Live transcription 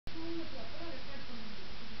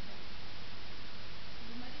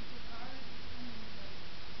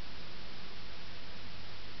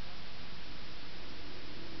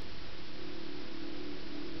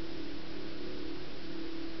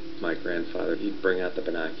grandfather, he'd bring out the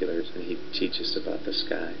binoculars and he'd teach us about the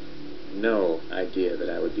sky. No idea that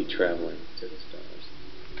I would be traveling to the stars.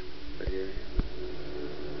 But here I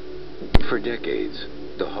am. For decades,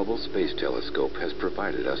 the Hubble Space Telescope has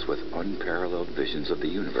provided us with unparalleled visions of the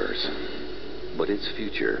universe. But its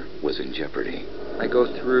future was in jeopardy. I go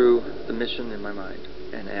through the mission in my mind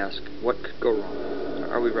and ask, what could go wrong?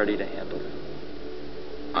 Are we ready to handle it?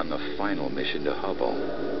 On the final mission to Hubble,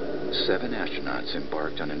 7 astronauts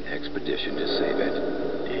embarked on an expedition to save it.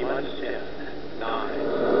 T-minus 10, 9,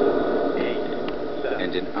 8, 7.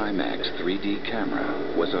 And an IMAX 3D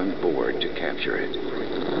camera was on board to capture it.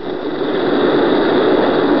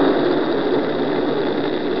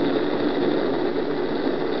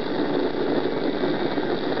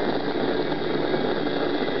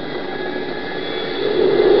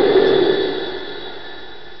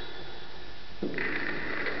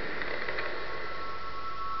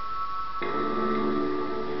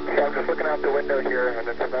 I'm just looking out the window here, and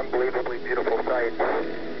it's an unbelievably beautiful sight.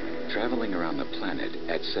 Traveling around the planet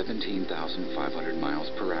at 17,500 miles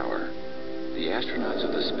per hour, the astronauts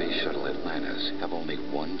of the Space Shuttle Atlantis have only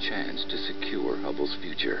one chance to secure Hubble's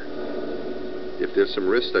future. If there's some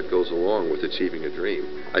risk that goes along with achieving a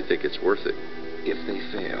dream, I think it's worth it. If they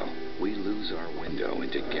fail, we lose our window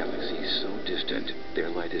into galaxies so distant, their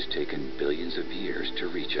light has taken billions of years to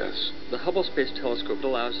reach us. The Hubble Space Telescope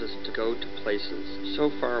allows us to go to places so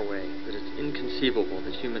far away that it's inconceivable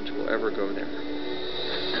that humans will ever go there.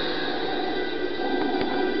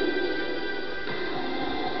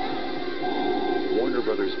 Warner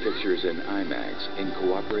Brothers Pictures and IMAX, in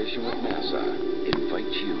cooperation with NASA,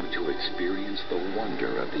 invite you to experience the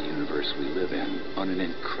wonder of the universe we live in on an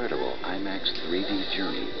incredible IMAX 3D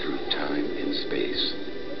journey through time and space.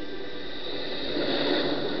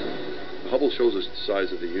 Hubble shows us the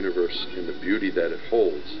size of the universe and the beauty that it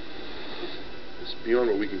holds. It's beyond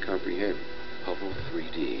what we can comprehend. Hubble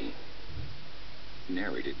 3D.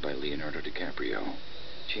 Narrated by Leonardo DiCaprio.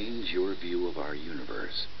 Change your view of our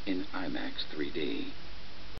universe in IMAX 3D.